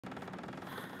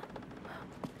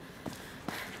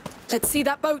Let's see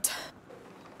that boat.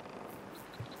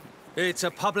 It's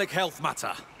a public health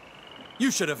matter.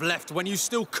 You should have left when you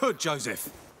still could, Joseph.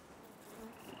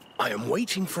 I am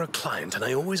waiting for a client, and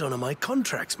I always honor my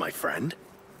contracts, my friend.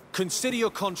 Consider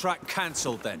your contract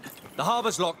cancelled, then. The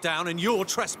harbor's locked down and you're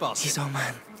trespassing. He's our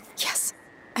man. Yes,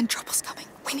 and trouble's coming.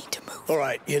 We need to move. All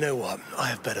right, you know what? I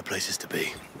have better places to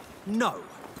be. No.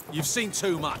 You've seen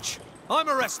too much. I'm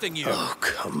arresting you. Oh,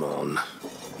 come on.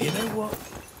 You know what?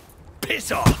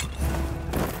 Piss off!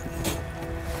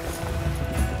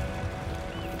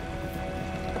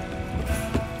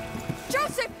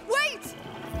 Joseph, wait!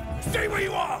 Stay where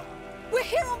you are! We're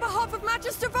here on behalf of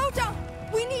Magister Vota!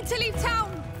 We need to leave town!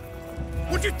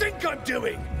 What do you think I'm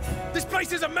doing? This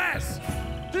place is a mess!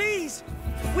 Please!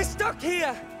 We're stuck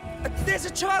here! There's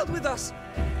a child with us!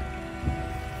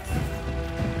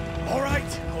 All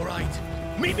right, all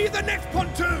right. Meet me at the next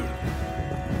pontoon!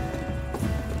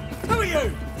 Who are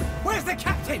you? Where's the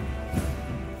captain?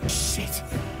 Shit!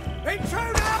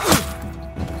 Intruder!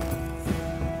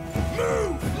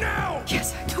 Move, now!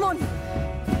 Yes, come on!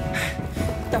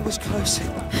 That was close.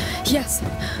 Yes.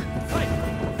 Hey,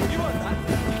 you heard that?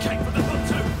 You came from the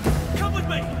pontoon. Come with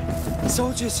me!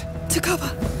 Soldiers! To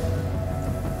cover!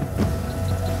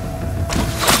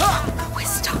 We're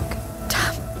stuck.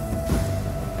 Damn.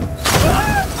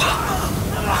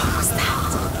 What was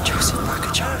that? Joseph broke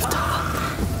a jar of tar.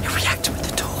 He reacted with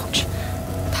the torch.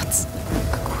 That's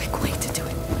a quick way to do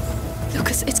it.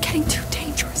 Lucas, it's getting too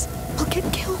dangerous. We'll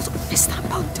get killed or miss that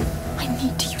boat. I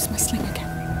need to use my sling again.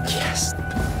 Yes.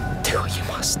 Do what you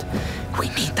must. We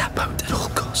need that boat at all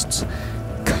costs.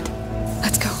 Good.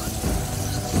 Let's go.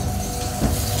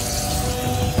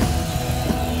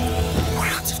 We're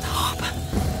out of the harbor.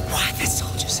 Why are there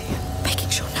soldiers here? Making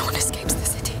sure no one escapes the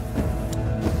city.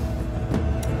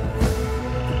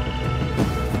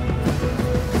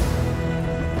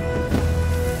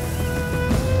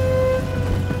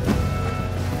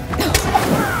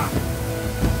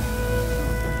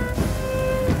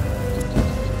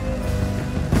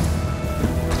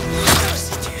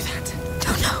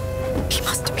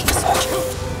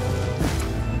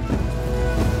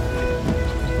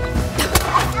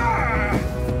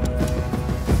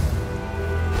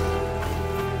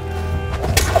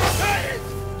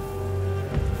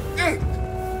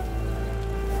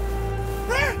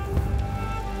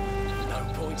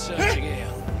 Searching here.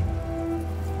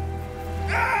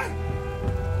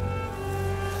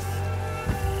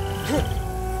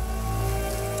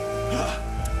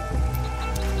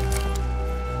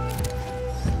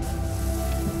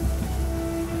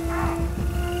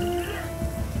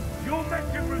 You're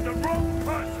messing with the wrong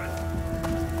person.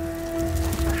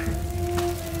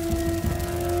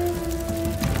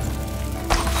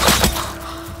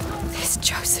 This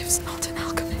Joseph's not an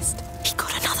alchemist. He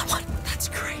got another one. That's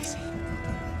crazy.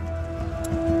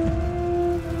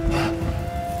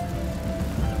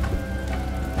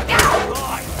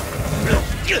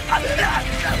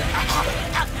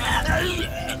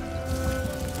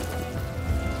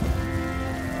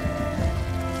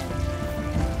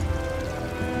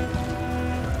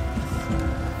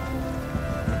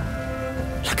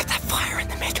 Look at that fire in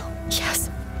the middle. Yes.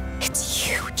 It's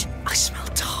huge. I smell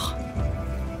tar.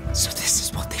 So this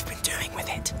is what they've been doing with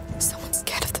it. Someone's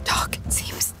scared of the dark, it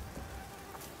seems.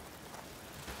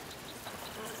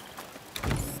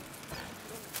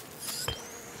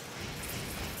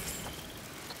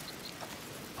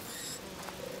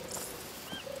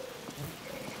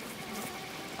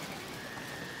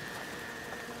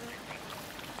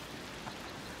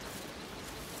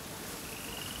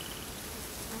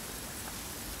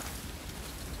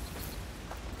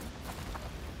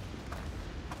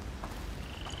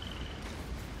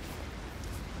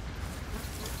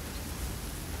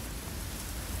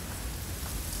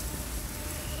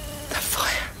 The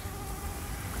fire.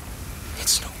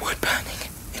 It's not wood burning.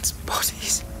 It's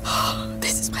bodies.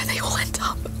 This is where they all end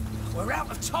up. We're out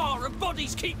of tar and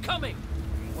bodies keep coming.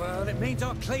 Well, it means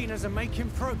our cleaners are making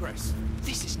progress.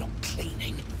 This is not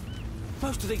cleaning.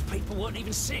 Most of these people weren't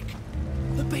even sick.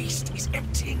 The beast is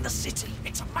emptying the city.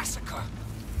 It's a massacre.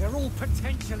 They're all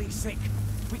potentially sick.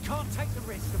 We can't take the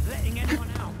risk of letting anyone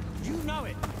out. You know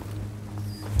it.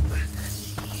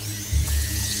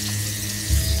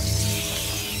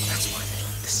 That's why they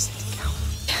let the city go.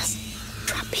 Yes.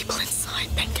 Trap people inside,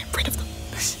 then get rid of them.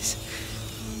 This is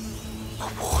a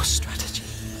war strategy.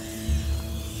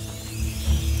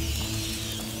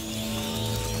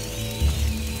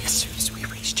 As soon as we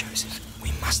reach Joseph,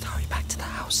 we must hurry back to the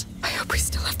house. I hope we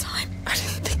still have time. I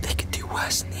didn't think they could do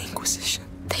worse than the Inquisition.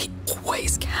 They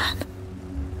always can.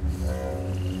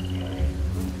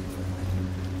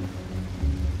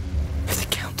 If the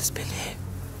Count has been here,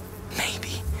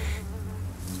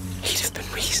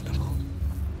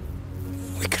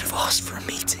 asked for a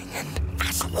meeting and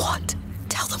what?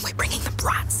 Tell them we're bringing them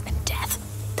rats and death.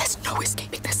 There's no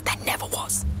escaping this. There never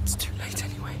was. it's too late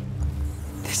anyway.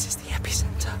 This is the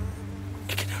epicenter.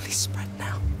 It can only spread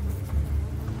now.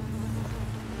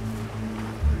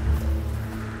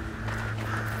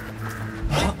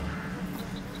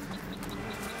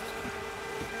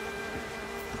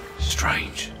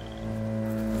 Strange.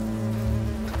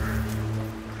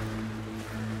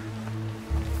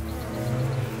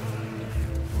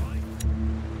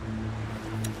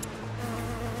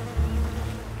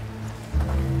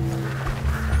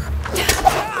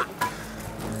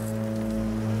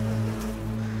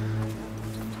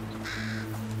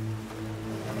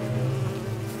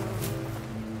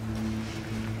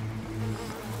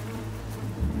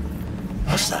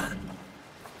 What's that?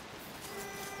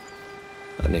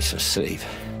 I need some sleep.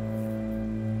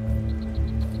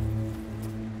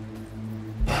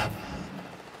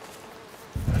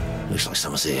 Looks like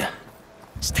someone's here.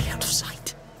 Stay out of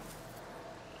sight.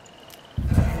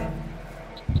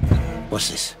 What's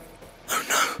this? Oh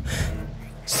no!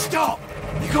 Stop!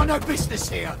 You got no business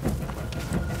here!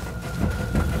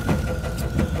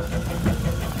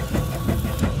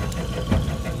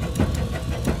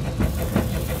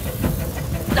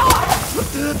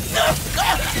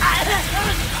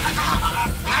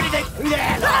 How did they...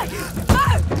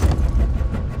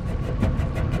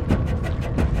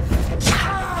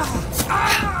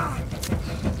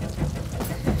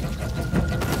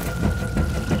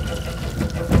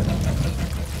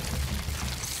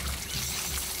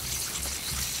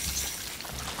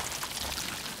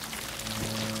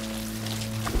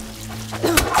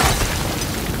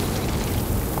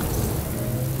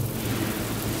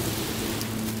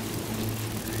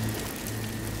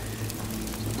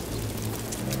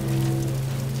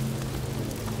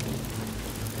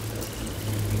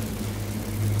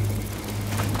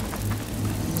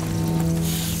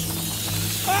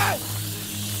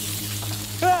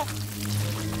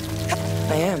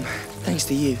 I am, thanks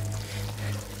to you.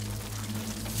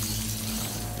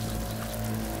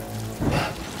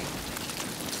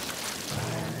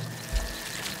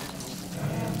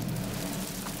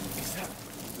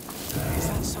 Is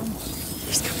that someone?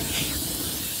 He's coming here.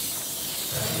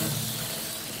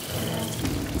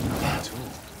 Not at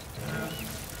all.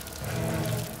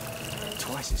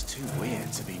 Twice is too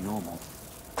weird to be normal.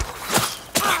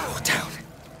 Power down.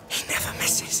 He never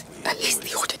misses. At least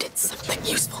the order did something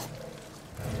useful.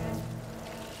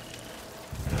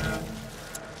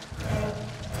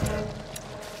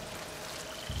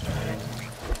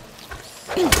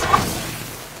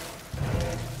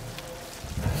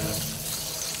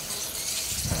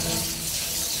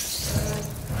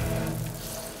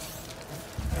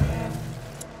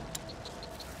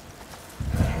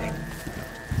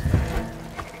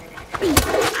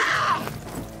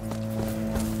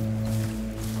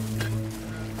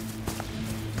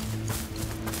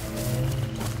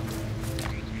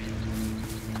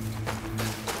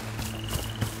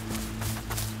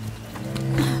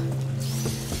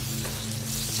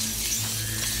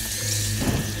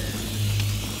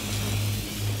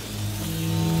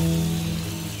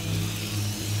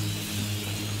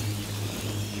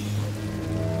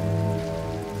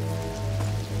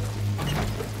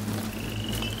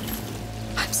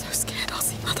 I'm so scared I'll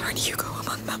see Mother and Hugo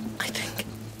among them. I think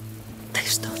they've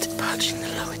started purging the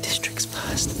lower districts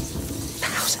first. The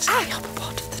houses in the upper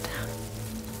part of the town.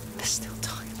 There's still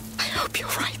time. I hope you're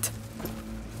right.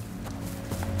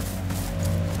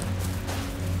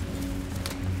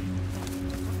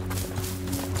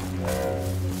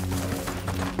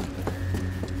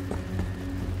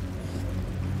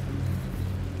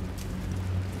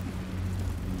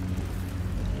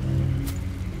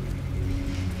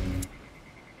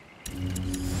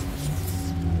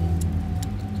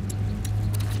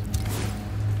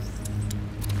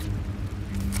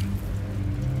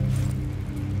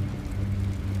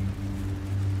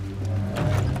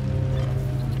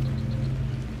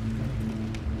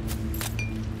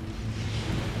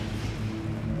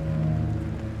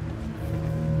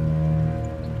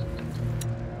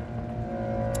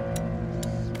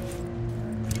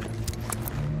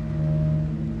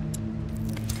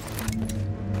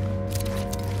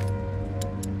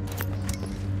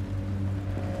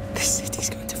 This city's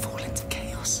going to fall into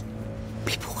chaos.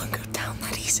 People won't go down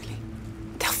that easily.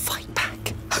 They'll fight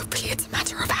back. Hopefully it's a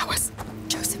matter of hours.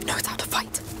 Joseph knows how to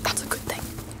fight. That's a good thing.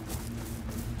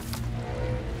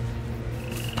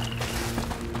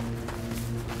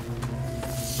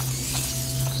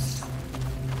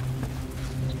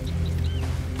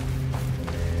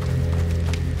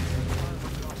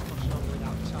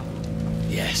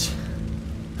 Yes.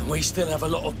 And we still have a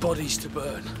lot of bodies to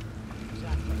burn.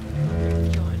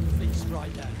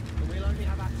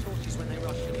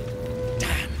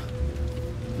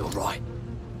 right.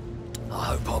 I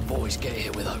hope our boys get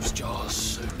here with those jars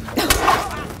soon.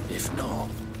 If not...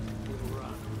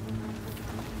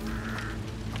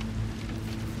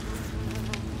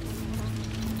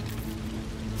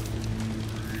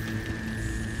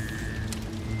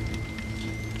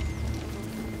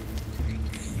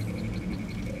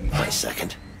 Wait a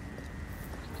second.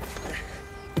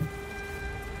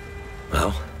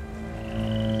 Well?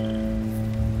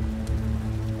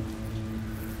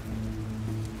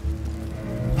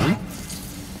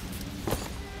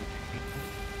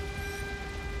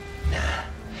 Nah,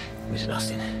 it was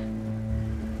nothing.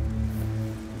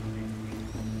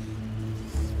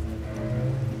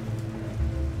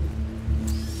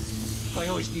 I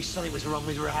always knew something was wrong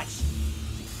with rats.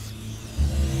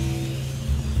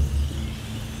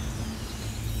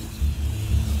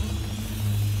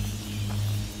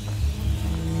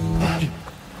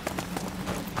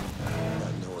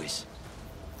 No noise.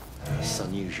 It's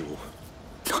unusual.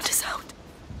 Not a sound.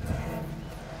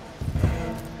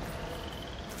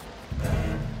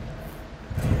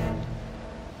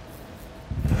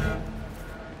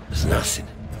 There's nothing.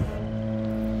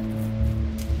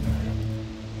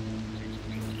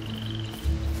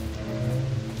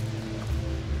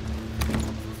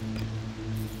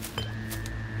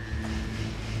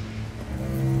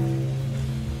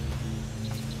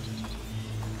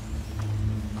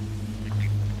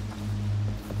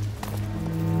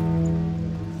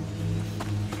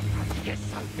 You're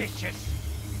so vicious.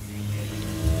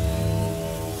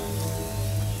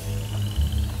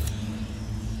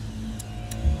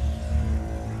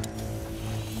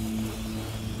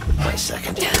 Wait a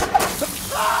second.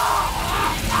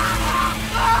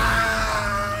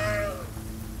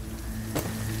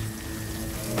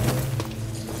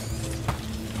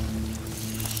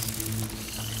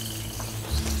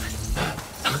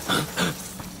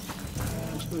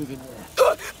 What's moving there?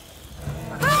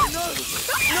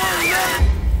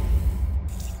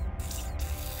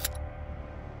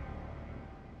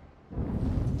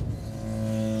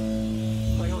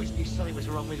 I always knew something was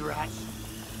wrong with rats.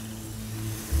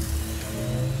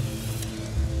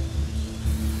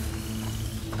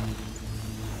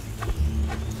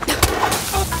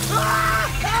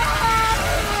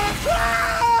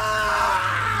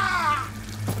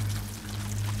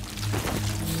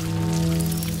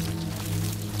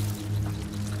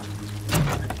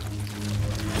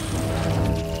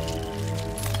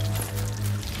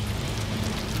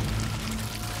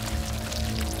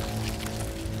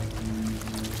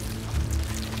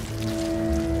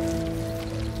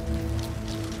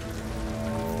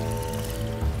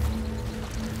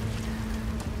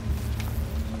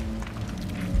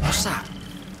 What's that?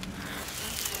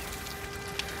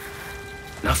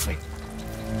 Nothing.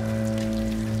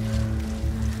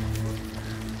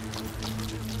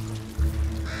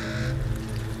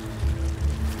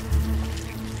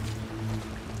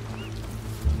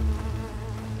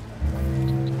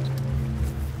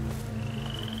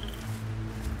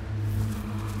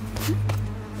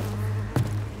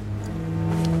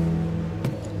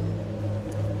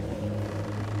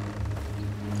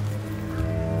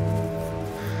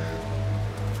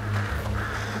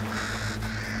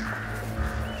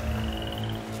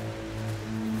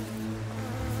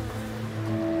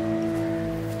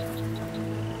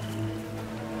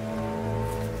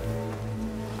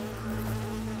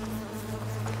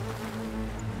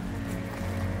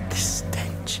 The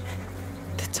stench.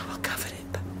 The tar covered it,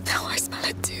 but now I smell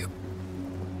it too.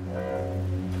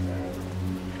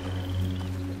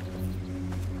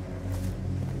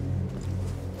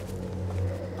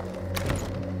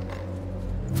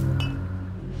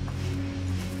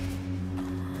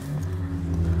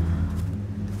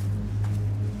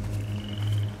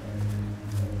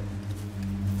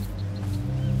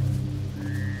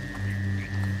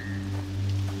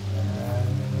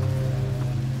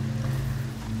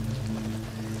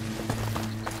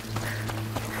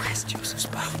 Where's Joseph's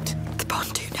boat? The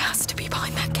pontoon has to be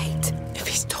behind that gate. If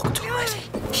he's docked already,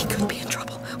 he could be in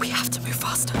trouble. We have to move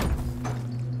faster.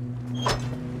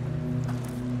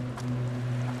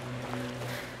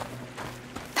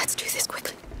 Let's do this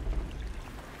quickly.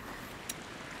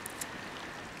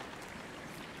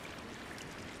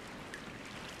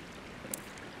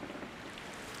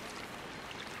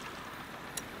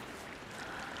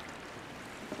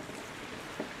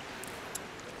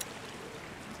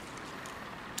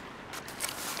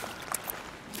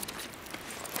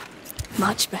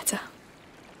 Much better.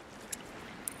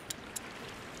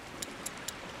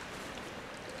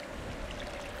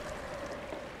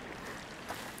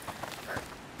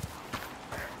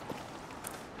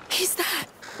 He's there.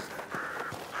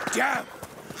 Damn! I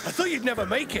thought you'd never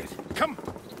make it. Come.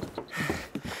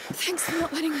 Thanks for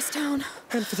not letting us down.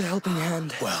 And for the helping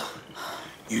hand. Well,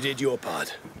 you did your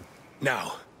part.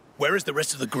 Now, where is the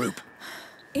rest of the group?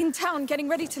 In town, getting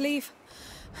ready to leave.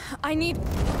 I need...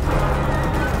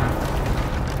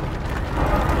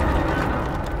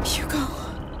 Hugo.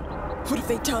 What have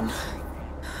they done?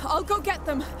 I'll go get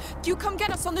them. You come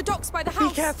get us on the docks by the house.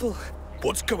 Be careful.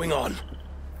 What's going on?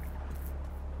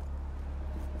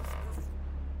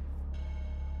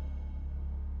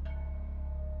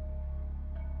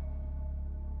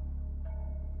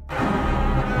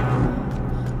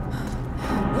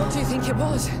 What do you think it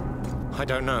was? I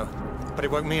don't know, but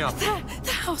it woke me up. There,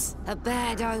 the house. A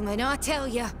bad omen, I tell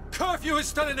you. Curfew is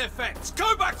still in effect.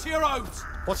 Go back to your homes.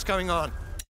 What's going on?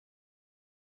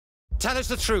 Tell us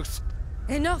the truth.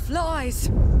 Enough lies.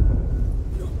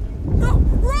 No,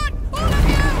 run! All of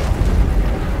you!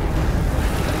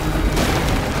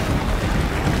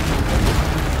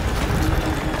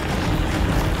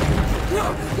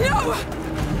 No, no!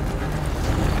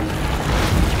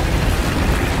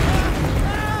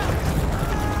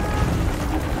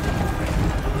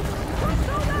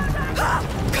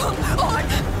 Come on!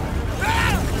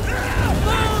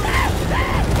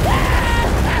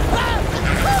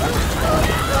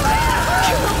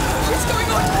 What's going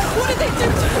on? What did they do to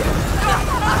you?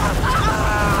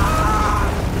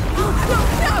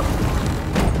 No!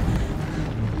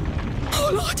 Oh,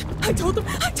 Lord! I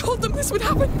told them this would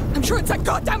happen! I'm sure it's that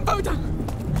goddamn Boda!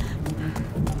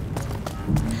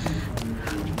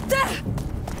 There!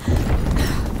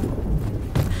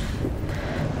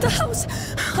 The house!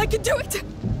 I can do it!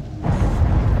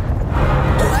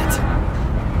 What?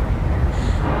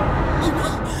 Oh,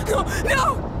 no! No!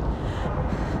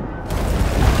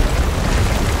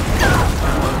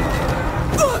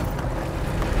 Lord!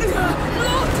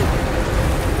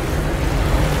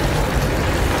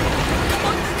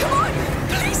 Come on!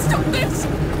 Please stop this!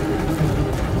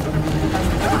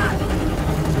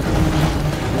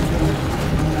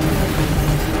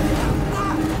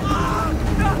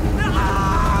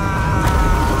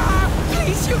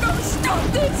 Please, Hugo, stop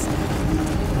this!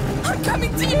 I'm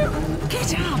coming to you!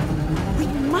 Get up. We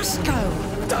must go.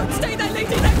 Don't stay there,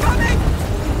 lady! They're coming!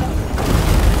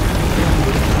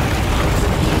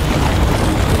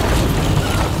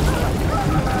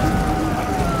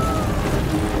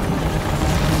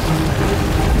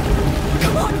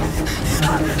 Come on!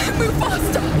 Move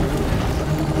faster!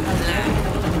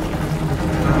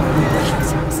 The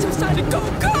house still standing. Go!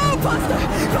 Faster!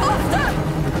 Faster!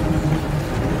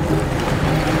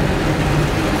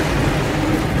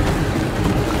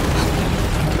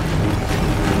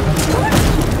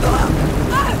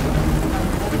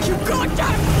 You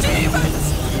goddamn demons!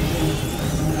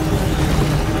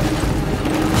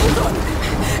 Hold on!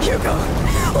 Hugo!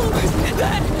 Almost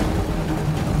there!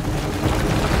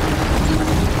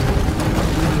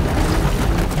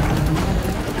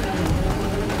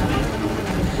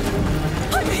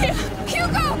 I'm here!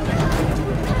 Hugo!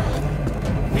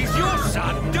 He's your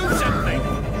son. Do something.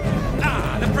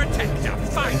 Ah, the protector,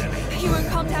 finally. He won't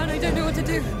calm down. I don't know what to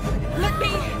do. Let me...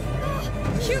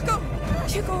 Hugo!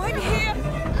 Hugo, I'm here!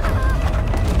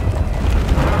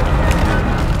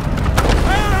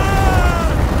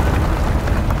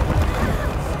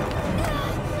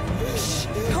 Shh!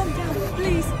 Calm down,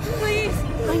 please! Please!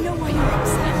 I know why you're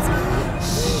upset.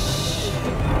 Shh!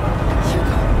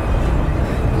 Hugo!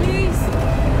 Please!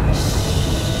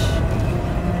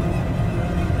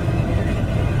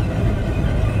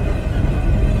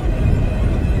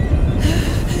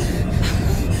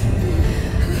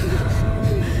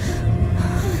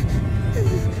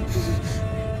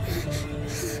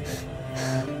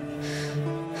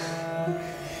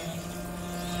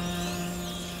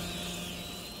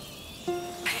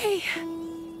 Hey!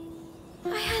 I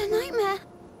had a nightmare.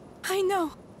 I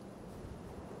know.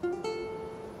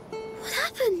 What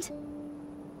happened?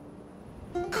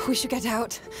 We should get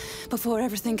out before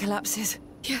everything collapses.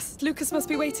 Yes, Lucas must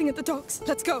be waiting at the docks.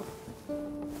 Let's go.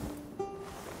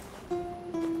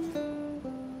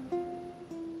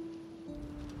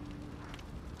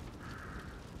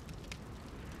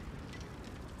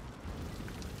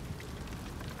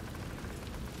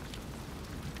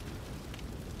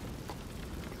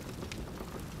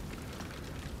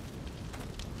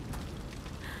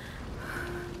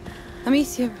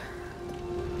 Amicia.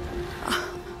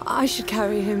 I should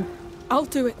carry him. I'll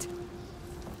do it.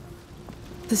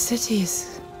 The city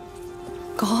is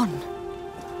gone.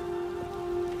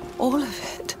 All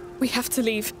of it. We have to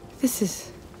leave. This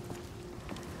is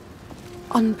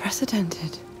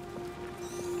unprecedented.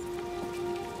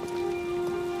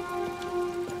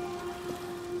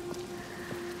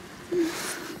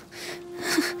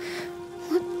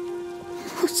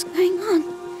 What's going on?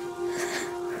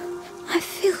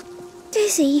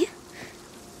 is he?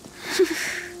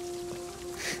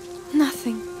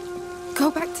 Nothing. Go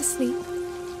back to sleep.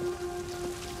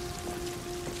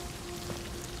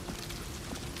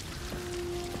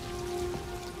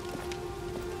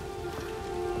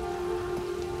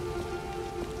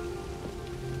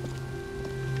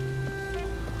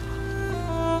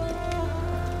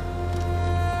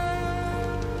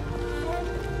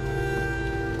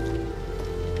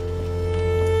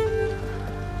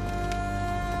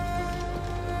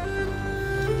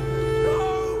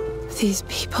 These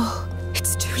people.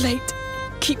 It's too late.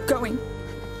 Keep going.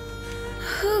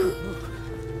 Who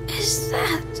is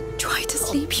that? Try to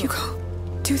sleep, Hugo.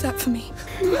 Do that for me.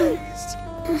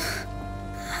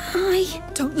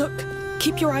 Don't look.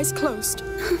 Keep your eyes closed.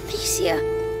 Amicia,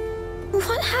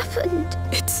 what happened?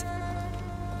 It's...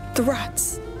 the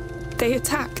rats. They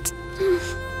attacked.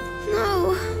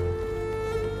 No.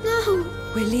 No.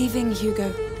 We're leaving,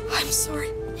 Hugo. I'm sorry.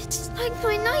 It's like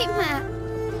my nightmare.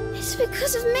 It's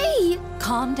because of me.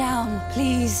 Calm down,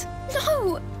 please.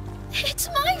 No. It's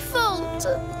my fault.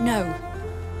 No.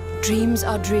 Dreams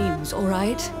are dreams, all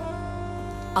right?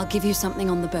 I'll give you something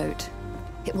on the boat.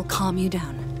 It will calm you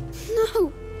down.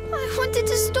 No. I wanted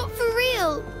to stop for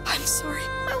real. I'm sorry.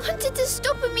 I wanted to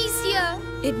stop Amicia.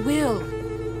 It will.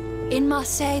 In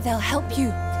Marseille, they'll help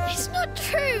you. It's not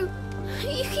true.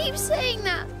 You keep saying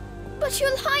that. But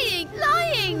you're lying.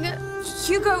 Lying.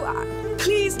 Hugo,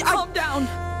 please calm down.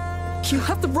 You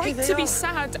have the right to be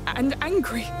sad and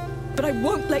angry, but I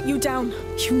won't let you down.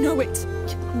 You know it.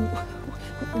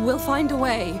 We'll find a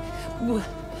way.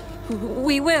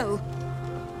 We will.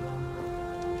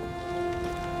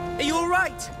 Are you all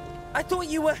right? I thought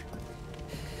you were...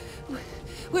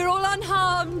 We're all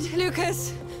unharmed,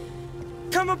 Lucas.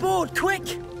 Come aboard,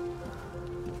 quick!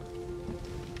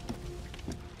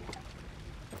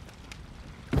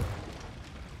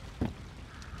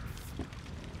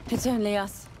 It's only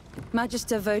us.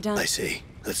 Magister Vaudin. I see.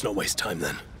 Let's not waste time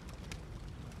then.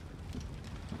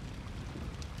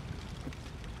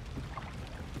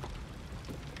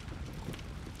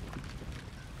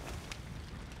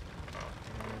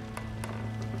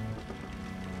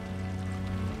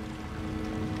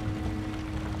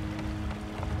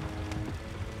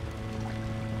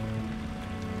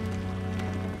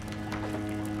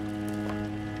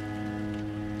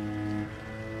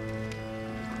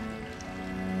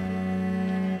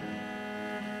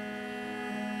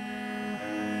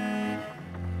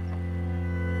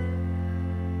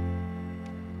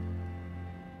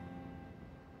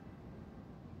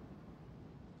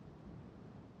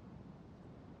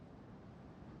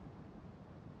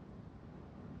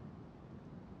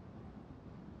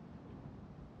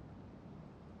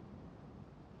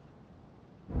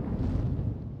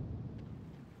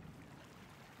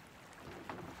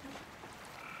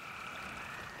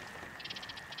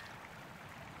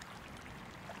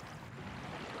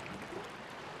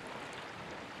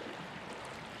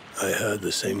 I heard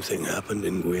the same thing happened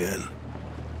in Guyenne.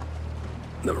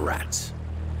 The rats.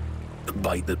 The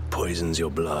bite that poisons your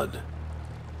blood.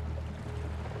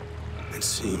 It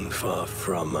seemed far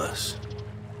from us.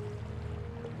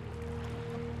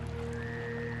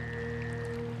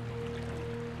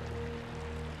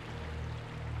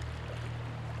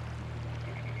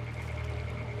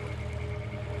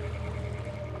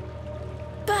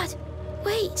 But,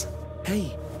 wait.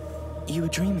 Hey, you were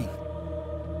dreaming.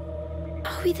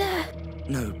 Are we there?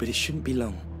 No, but it shouldn't be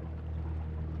long.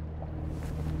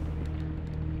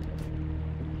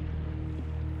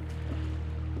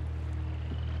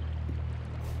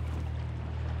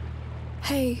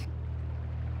 Hey.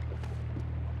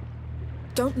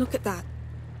 Don't look at that.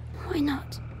 Why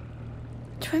not?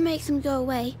 Try and make them go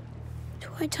away.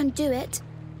 Try to undo it.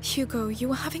 Hugo, you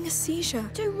were having a seizure.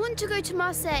 Don't want to go to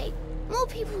Marseille. More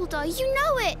people will die. You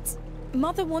know it.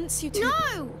 Mother wants you to...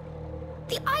 No!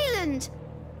 The island!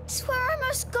 It's where I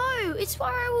must go. It's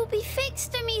where I will be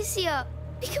fixed, Amicia.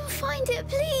 We can find it,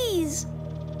 please.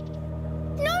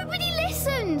 Nobody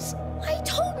listens. I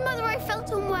told Mother I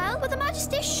felt unwell, but the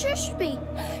Majesty shushed me.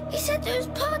 He said it was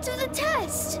part of the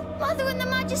test. Mother and the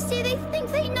Majesty, they think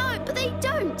they know, but they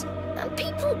don't. And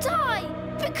people die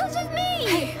because of me.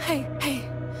 Hey.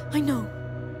 I know.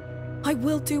 I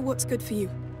will do what's good for you.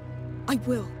 I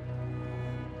will.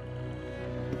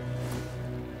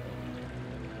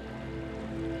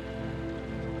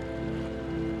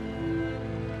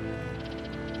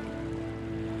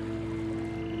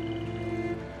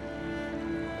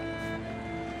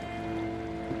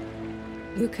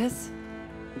 Lucas,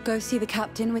 go see the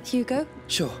captain with Hugo.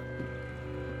 Sure.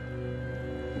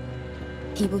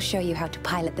 He will show you how to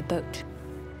pilot the boat.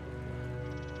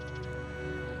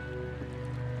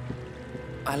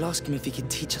 I'll ask him if he could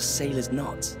teach us sailors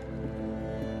knots.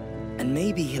 And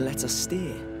maybe he'll let us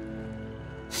steer.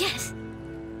 Yes.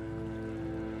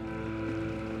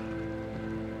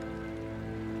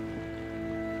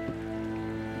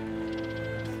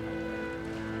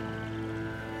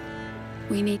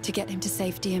 We need to get him to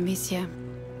safety, Amicia.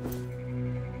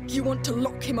 You want to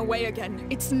lock him away again.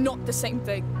 It's not the same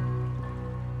thing.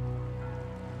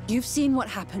 You've seen what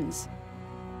happens.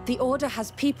 The Order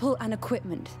has people and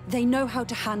equipment. They know how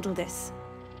to handle this.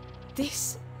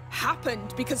 This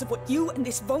happened because of what you and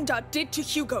this Vonda did to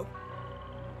Hugo.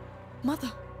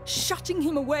 Mother, shutting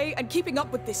him away and keeping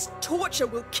up with this torture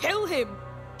will kill him.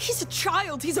 He's a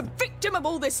child. He's a victim of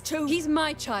all this too. He's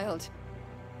my child.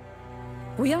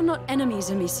 We are not enemies,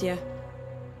 Amicia.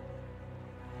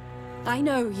 I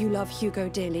know you love Hugo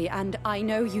dearly, and I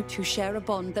know you two share a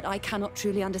bond that I cannot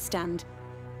truly understand.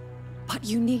 But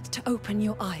you need to open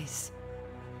your eyes.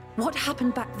 What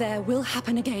happened back there will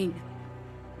happen again.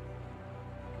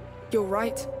 You're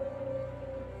right.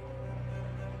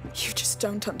 You just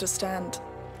don't understand.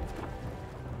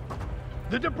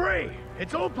 The debris!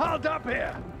 It's all piled up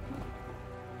here!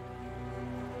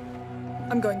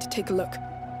 I'm going to take a look.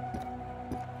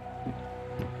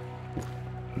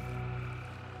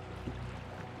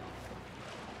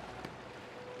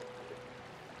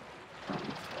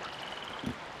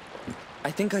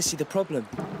 I think I see the problem.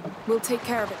 We'll take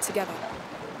care of it together.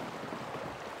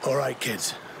 All right,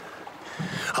 kids.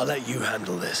 I'll let you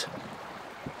handle this.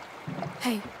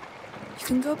 Hey, you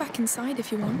can go back inside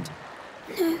if you want.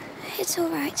 No, it's all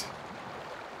right.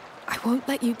 I won't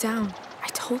let you down. I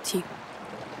told you.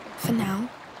 For now,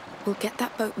 we'll get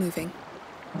that boat moving.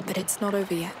 But it's not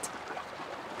over yet.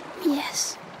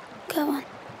 Yes. Go on.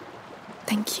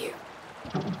 Thank you.